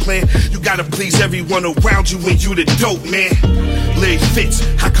worst plan. You gotta please everyone around you when you the dope man. Leg fits,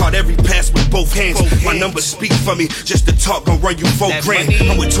 I caught every pass with both hands. My numbers speak for me, just to talk gon' run you 4 grand.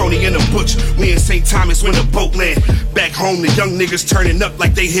 I'm with Tony and the Butch, we in St. Thomas when the boat land. Back home, the young niggas turning up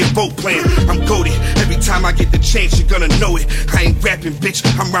like they hit boat plan. I'm goated, every time I get the chance, you're gonna know it. I ain't rapping, bitch,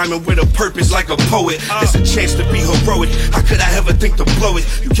 I'm rhyming with a purpose like a poet. It's a chance to be heroic, how could I ever think to blow it?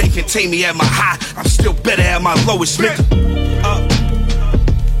 You can't contain me at my high, I'm still better at my lowest, nigga.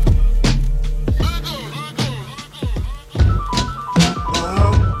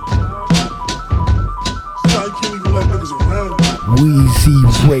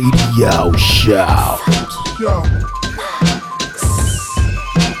 Weezy Radio Show. Yo.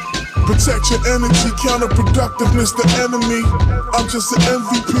 Protect your energy, counterproductiveness the enemy. I'm just an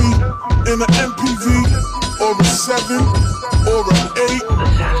MVP in an MPV, or a 7, or an 8,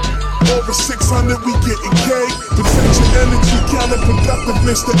 or a 600, we getting K. Protect your energy,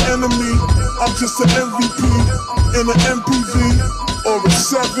 counterproductiveness the enemy. I'm just an MVP in an MPV, or a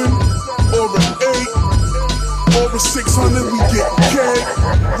 7, or an 8. Over 600, we get K.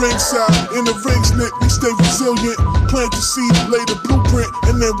 Ringside, in the rings, Nick, we stay resilient. Plant the seed, lay the blueprint,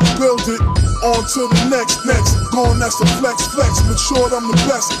 and then we build it. On to the next. Going, that's a flex. But short, I'm the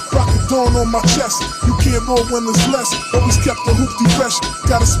best. Rocket dawn on my chest. You can't roll when there's less. Always kept the hoopty fresh.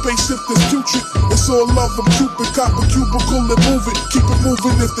 Got a spaceship that's putrid. It's all love, I'm Cupid. Cop a cubicle and move it. Keep it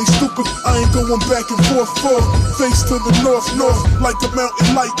moving if they stupid. I ain't going back and forth. Face to the north. Like a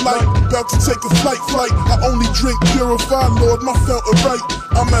mountain light. About to take a flight. I only drink purified, Lord, my fountain right.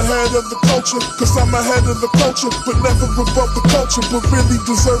 I'm ahead of the culture, cause I'm ahead of the culture. But never above the culture, but really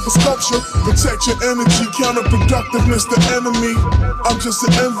deserve a sculpture. Protect your energy, counterproductiveness the enemy. I'm just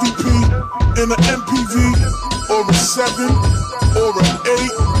an MVP in an MPV, or a 7, or an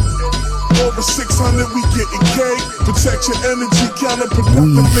 8. Over 600, we getting K. Protect your energy,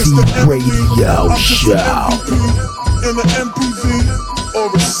 counterproductiveness the enemy. I'm just an MVP in an MPV, or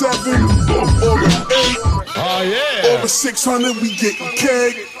a 7, or an 8. Oh yeah. Over 600, we getting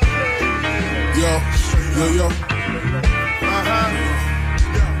K. Yo.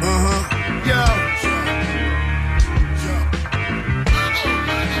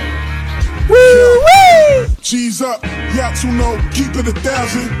 G's up, Yatsuno, keep it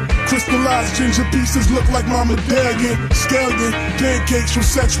 1,000. Crystallized ginger pieces look like my medallion. Scallion, pancakes from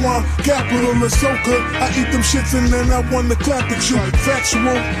Szechuan, capital of Soka. I eat them shits and then I wanna clap at you.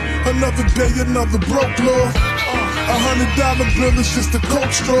 Factual, another day, another broke law. $100 bill is just a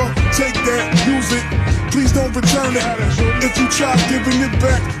Coke straw. Take that, use it, please don't return it. If you try giving it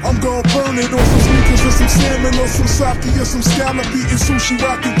back, I'm gon' burn it. Or some sneakers or some salmon or some sake or some scallop. Eating sushi,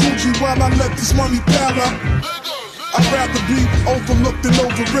 rockin' Gucci while I let this money pile up. I'd rather be overlooked than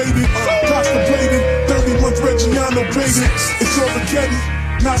overrated. Pasta plated, 30-month Reggiano baited. It's all Richetti,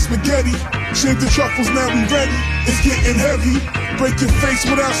 not spaghetti. Shave the truffles, now we ready. It's getting heavy. Break your face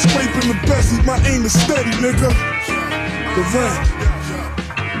without scraping the bezel. My aim is steady, nigga. The rent.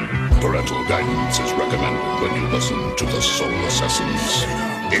 Parental guidance is recommended when you listen to the Soul Assassins.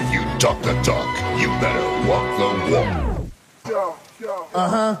 If you talk the talk, you better walk the walk.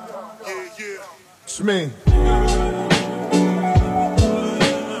 It's me.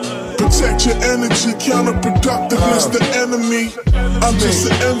 Protect your energy, counterproductiveness the enemy. I'm just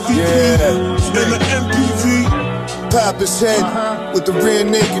an MVP in an MPV, pop his head with the rear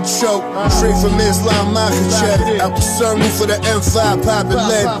naked choke. Straight from Islam Makhachev. Out the sunroof for the M5 poppin'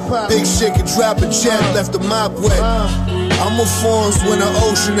 lead. Big shit can drop a jet, left the mop wet. I'm a forms when the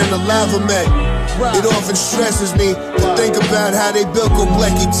ocean and the lava met. It often stresses me to think about how they built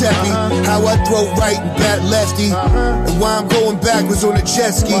Goblecki Tepe, how I throw right and bat lefty, and why I'm going backwards on a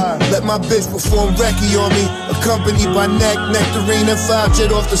jet ski. Let my bitch perform recce on me, accompanied by nectarine and 5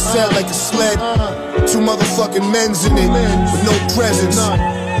 jet off the set like a sled. 2 motherfucking men's in it with no presents.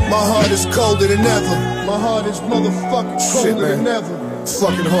 My heart is colder than ever. My heart is motherfucking colder than ever.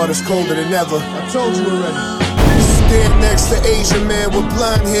 Fucking heart is colder than ever. I told you already. Stand next to Asian man with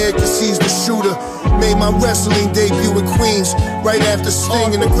blonde hair, cause he's the shooter. Made my wrestling debut in Queens, right after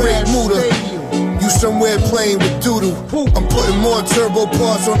Sting in the Great Muda. You somewhere playing with doodoo. I'm putting more turbo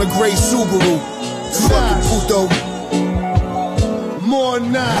parts on the gray Subaru. Fucking puto. More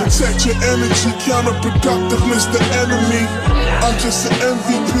now. Protect your energy, counterproductive, the enemy. I'm just an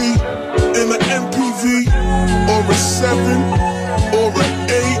MVP in an MPV, or a 7, or an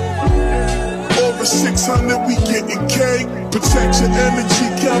 8. Over 600, we getting cake. Protect your energy,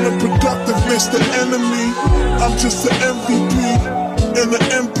 counterproductive, the enemy. I'm just an MVP in an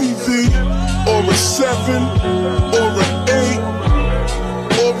MPV, or a 7, or an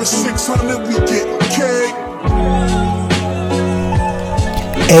 8. Over 600, we getting cake.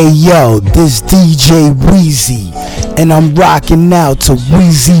 Hey yo, this DJ Weezy, and I'm rocking out to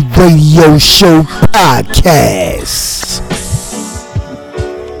Weezy Radio Show Podcast.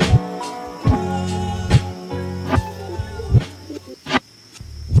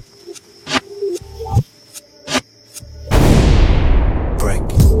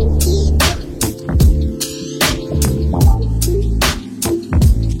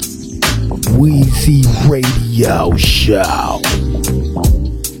 Weezy Radio Show.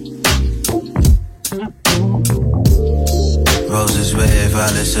 Roses red,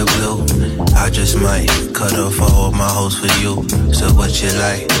 violets are blue. I just might cut off all of my hoes for you. So what you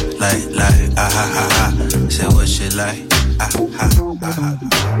like, ah ha ha ha. Say what you like, ah ha ha ha.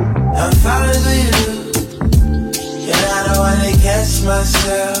 I'm falling for you, and I don't wanna catch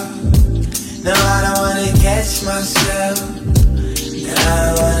myself. No, I don't wanna catch myself. And I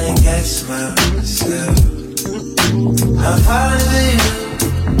don't wanna catch myself. I'm falling for you,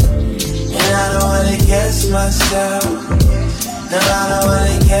 and I don't wanna catch myself. No, I don't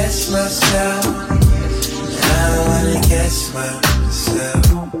wanna catch myself. I don't wanna catch myself.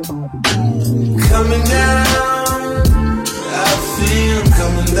 Coming down, I feel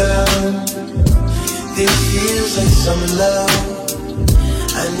coming down. This feels like summer love.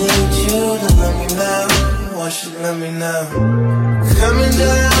 I need you to let me know. Won't you let me know? Coming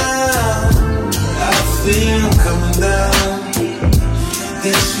down, I feel coming down.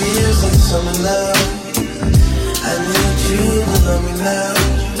 This feels like summer love. I need you to let me know.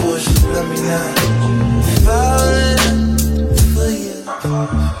 Won't you let me know? Falling for you,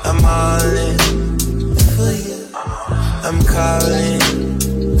 I'm all in for you. I'm calling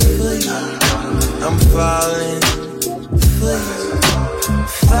for you, I'm falling for you.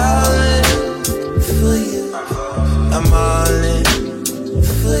 Falling for you, I'm all in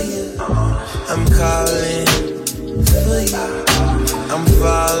for you. I'm calling for you, I'm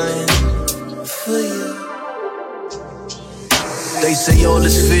falling for you. They say all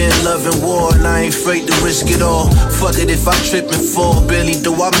is fear, love, and war, and I ain't afraid to risk it all. Fuck it if I trip and fall, barely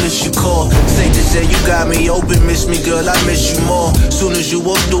do I miss you call. Say just say you got me open, miss me girl, I miss you more. Soon as you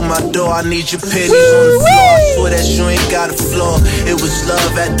walk through my door, I need your panties on the floor. I swear that you ain't got a flaw. It was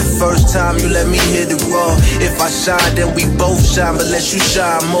love at the first time you let me hit it raw. If I shine, then we both shine, but let you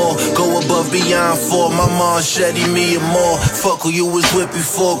shine more. Go above beyond for my mom, Shetty, me and more. Fuck who you was with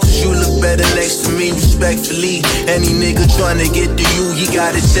before, cause you look better next to me, respectfully. Any nigga tryna get to you, he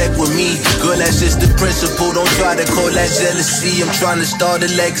gotta check with me. Girl, that's just the principle, don't try to call that jealousy. I'm trying to start a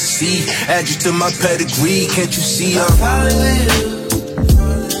legacy, add you to my pedigree, can't you see I'm falling with you,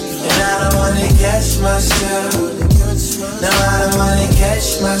 and I don't wanna catch myself. No, I don't wanna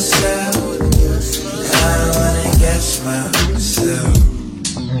catch myself. I don't wanna catch myself.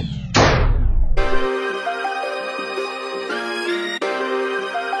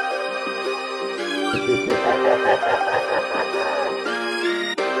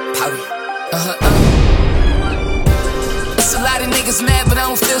 It's a lot of niggas mad, but I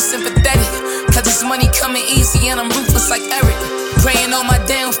don't feel sympathetic. Cause this money coming easy and I'm ruthless like Eric. Praying on my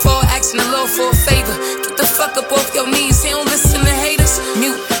downfall, asking the Lord for a favor. Get the fuck up off your knees, he don't listen to haters.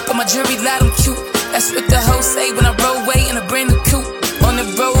 Mute, but my jury loud, I'm cute. That's what the hoes say when I roll away in a brand new coupe. On the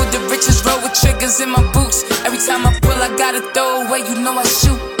road, the riches roll with triggers in my boots. Every time I pull, I gotta throw away, you know I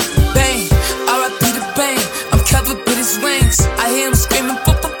shoot. Bang, R.I.P. the bang, I'm covered. his wings. I hear him screaming,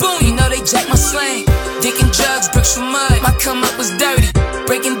 boom, boom, boom. You know they jack my slang. Dick and drugs, bricks from mud. My come up was dirty.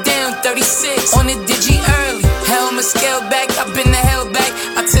 Breaking down 36 on the digi early. Hell, I'ma scale back. I've been the hell back.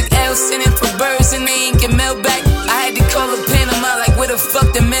 I took L sending for birds and they ain't get mail back. I had to call a Panama like where the fuck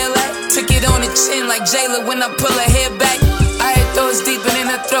the mail at? Took it on the chin like Jayla when I pull her hair back. I had throws deep in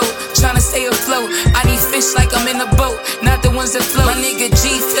her throat, tryna stay afloat. I need fish like I'm in a boat, not the ones that float. My nigga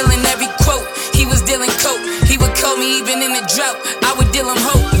G feeling every quote. He was dealing coke. He would call me even in the drought. I would deal him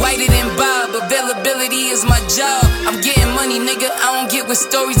hope. Whiter than Bob, availability is my job. I'm getting money, nigga. I don't get with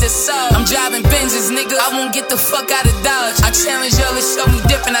stories that solve. I'm driving Benzes, nigga. I won't get the fuck out of Dodge. I challenge y'all to show me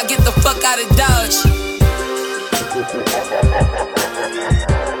different. I get the fuck out of Dodge.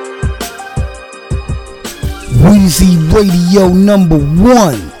 Weezy Radio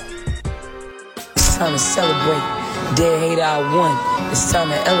 #1. It's time to celebrate. Dead hater, I won. It's time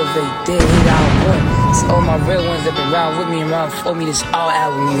to elevate. Dead hater, I won. It's all my real ones that been round with me and round for me. This all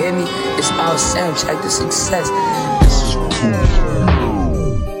album, you hear me? It's all soundtrack to success.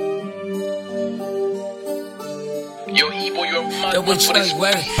 Yo, which way,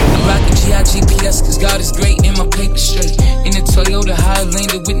 word? I'm rockin' GIGPS cause God is great and my paper straight. In the Toyota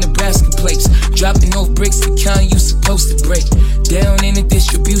Highlander with Nebraska plates. Dropping off bricks, the kind you supposed to break. Down in the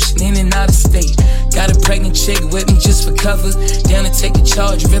distribution, in and out of state. Got a pregnant chick with me just for cover. Down to take a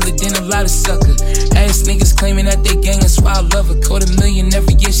charge, realer than a lot of sucker. Ass niggas claiming that they gang, that's why I love her. Caught $1 million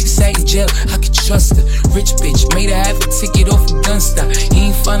every year, she sat in jail, I could trust her. Rich bitch, made her have a ticket off a gun stop. He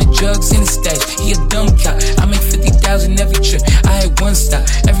ain't finding drugs in the stash, he a dumb cop. I make 50,000 every trip, I had one stop.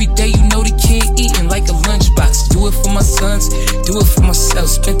 Every day you know the kid eating like a lunchbox. Do it for my sons, do it for myself.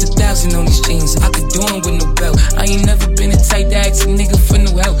 Spent 1,000 on these jeans, I could do them with no belt. I ain't never been the type to ask a nigga for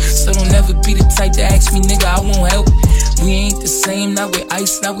no help. So don't ever be the type to ask me, nigga, I won't help. We ain't the same, not with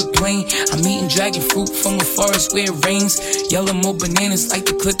ice, not with plain. I'm eating dragon fruit from a forest where it rains. Yellow more bananas like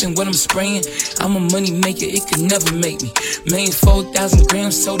the clipping what I'm spraying. I'm a money maker, it could never make me. Million 4,000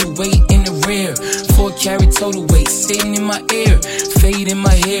 grams total weight in the rear. 4 carat total weight sitting in my ear. Fade in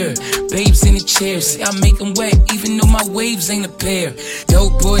my hair, babes in the chair. Say I make them wet even though my waves ain't a pair.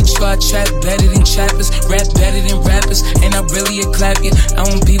 Dope boy try trap better than trappers, rap better than rappers, and I really a clap you. I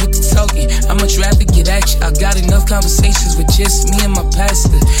don't be with the talking, I much rather get at you. I got enough conversations with just me and my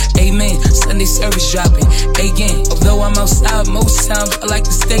pastor. Amen, Sunday service dropping. Again, although I'm outside most times, I like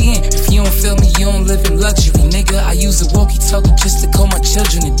to stay in. If you don't feel me, you don't live in luxury, nigga. I use a walkie-talkie just to call my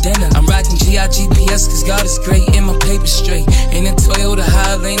children to dinner. I'm rocking GIGPS cause God is great and my paper straight. In a Toyota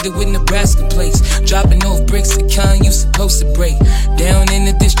Highlander with Nebraska plates. Dropping off bricks, the kind you supposed to break. Down in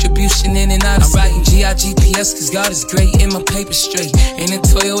the distribution, in and out of state. I'm rocking GIGPS cause God is great and my paper straight. In a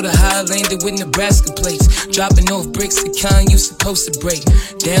Toyota Highlander with Nebraska plates. Dropping off bricks, the kind you supposed to break.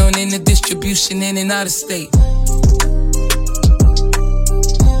 Down in the distribution, in and out of state.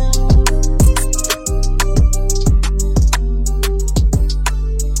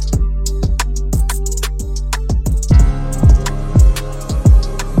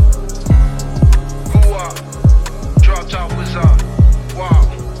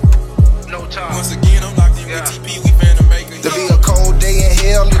 Once again, I'm locked in with TP, we finna make it. To be a cold day in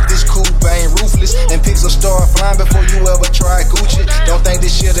hell if this coupe ain't ruthless. And pics will start flying before you ever try Gucci. Don't think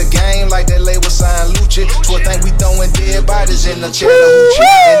this shit a game like that label sign Lucci. So I think we throwing dead bodies in the Chattahoochee.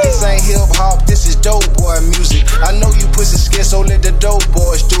 And this ain't hip hop, this is dope boy music. I know you pussy scared, so let the dope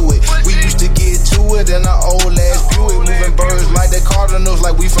boys do it. We used to get to it in our old ass Buick, moving birds like the Cardinals,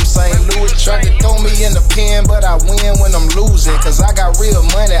 like we from St. Louis. Try to throw me in the pen, but I win when I'm losing. Cause I got real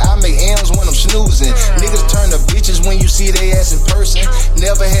money, I make M's when I'm snoozing. Niggas turn to bitches when you see they ass in person.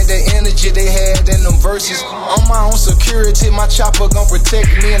 Never had that energy they had in them verses. On my own security, my chopper gon' protect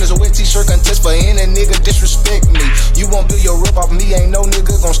me. And there's a wet t-shirt contest for any nigga disrespect me. You won't build your rip off me, ain't no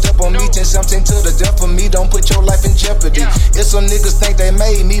nigga gon' step on me. 10 something to the death of me, don't put your life in jeopardy. It's some niggas think they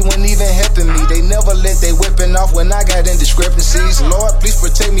made me when even helping me. They never let their weapon off when I got in discrepancies. Lord, please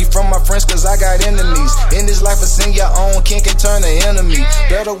protect me from my friends cause I got enemies. In this life, a sin your own king can turn to enemy.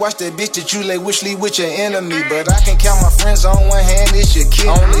 Better watch that bitch that you lay wishly with your enemy. But I can count my friends on one hand, it's your kid.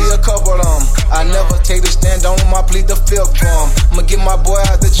 Only a couple of them. I never take the stand on them, I plead the fifth for them. I'ma get my boy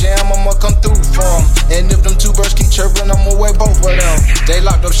out the jam, I'ma come through for him. And if them two birds keep chirping, I'ma weigh both of them. They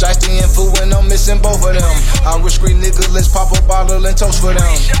locked up Shiesty and Food and I'm missing both of them. I wish screen niggas, let's pop a bottle and toast for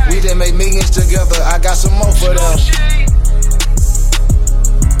them. We done make millions together, I got some more for them.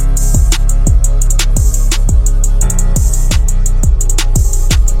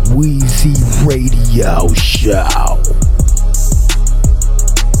 Weezy Radio Show.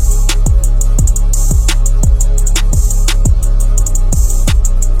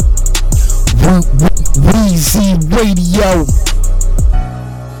 Weezy Radio.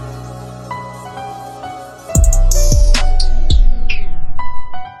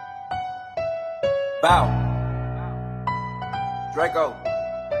 Bow. Draco.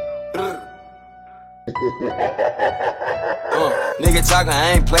 Nigga talking,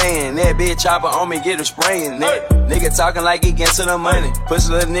 I ain't playing. That bitch chopper on me, get a spraying. Nigga talking like he get to the money.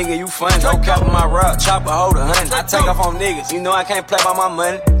 Pussy little nigga, you funny. Don't cap on my rock, chopper hold 100. I take off on niggas, you know I can't play by my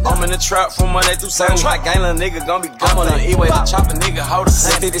money. I'm in the trap from Monday through Sunday. My gang little nigga gon' be gone. I'm on the E-way, the chopper nigga hold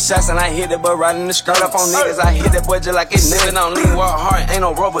 150 shots and I hit it, but riding the skirt up on niggas. I hit that boy just like it nigga don't leave work hard. Ain't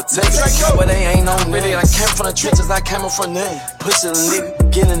no rubber tickets, but they ain't no really. I came from the trenches, I came up from nothing. Pussy little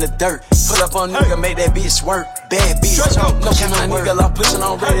nigga, get in the dirt. Pull up on nigga, make that bitch work. Bad bitch, no camera nigga, I'm pushing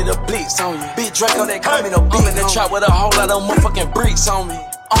on ready to blitz on you. Big Draco, they call me no beat. I'm in the trap with a whole lot of motherfucking bricks on me.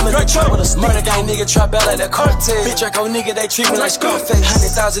 I'm in the trap with a murder gang nigga, trap out like that cartel. Big Draco nigga, they treat me like Scarface.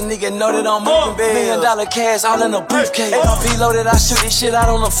 100,000 nigga know that I'm moving big. $1 million cash all in a briefcase. Be loaded, I shoot this shit out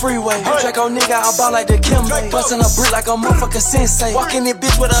on the freeway. Big Draco nigga, I ball like the Kimbo. Bustin' a brick like a motherfucking sensei. Walking this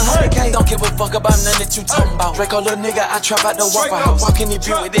bitch with 100K. Don't give a fuck about nothing that you talking about. Draco little nigga, I trap out the Waffle House. Walking this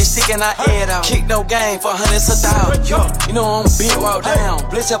bitch with this stick and I air it out. Kick no game for hundreds of thousands. You know I'm big walk down.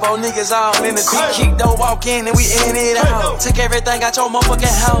 Blitz up on niggas all in the beat. Kick though, walk in and we in it out. Take everything out your motherfucking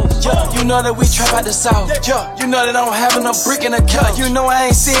house. You know that we trap out the south. You know that I'm having a brick in the couch. You know I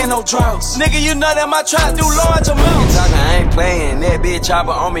ain't seeing no droughts. Nigga, you know that my trap do large amounts. Talking, I ain't playing. That bitch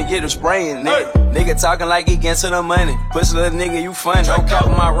chopper on me, get him spraying. Nigga talking like he get to the money. Pussy little nigga, you funny. Don't cap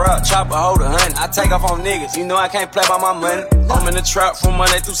on my rock, chopper hold 100. I take off on niggas. You know I can't play by my money. I'm in the trap from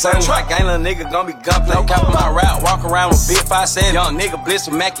Monday through Sunday. My gang little nigga gon' be gunplay. Don't cap on my route, walk around with big 5'7". Young nigga blitz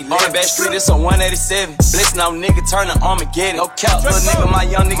with Mackie. On the back street, it's a 187. Blitzing on nigga, turn the Armageddon. No cap, little nigga, my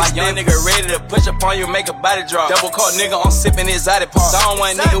young nigga ready to push up on you, make a body drop. Double caught nigga, I'm sipping exotic pop. Down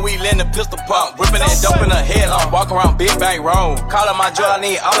one nigga, we letting the pistol pop. Whipping that dope in the headlock. Walk around big bank roll. Calling my jaw, I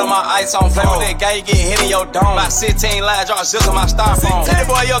need all of my ice on. Play with that guy, you get hit in your dome. My 16 lines, y'all just on my styrofoam. Tell that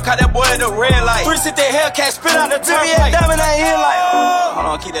boy, yo, caught that boy at the red light. 360 Hellcat, spit out the turnpike. Diamond ain't here like, oh. Hold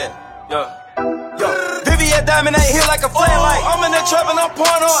on, keep that. Yo, Vivian Diamond ain't here like a flashlight. I'm in the trap and I'm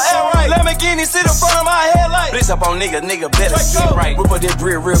pouring on air right. Lamborghini sit in front of my headlight. Blitz up on nigga better get right. Whip up that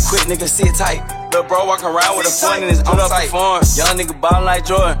bread real quick, nigga sit tight. Lil' bro walking around with a phone in his own sight. Young nigga ballin' like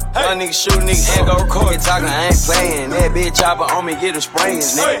Jordan. Young nigga shootin' nigga and go record. Nigga talking, I ain't playing. That bitch chopper on me, get him spraying.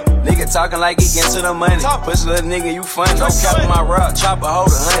 Nigga talking like he get to the money. Pussy little nigga, you funny. Don't cap on my rock, chopper hold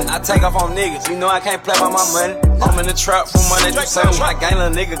 100. I take off on niggas. You know I can't play by my money. I'm in the trap from Monday through Sunday. My gang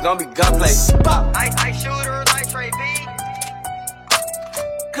little nigga gon' be gunplay. I shooter like Trey B.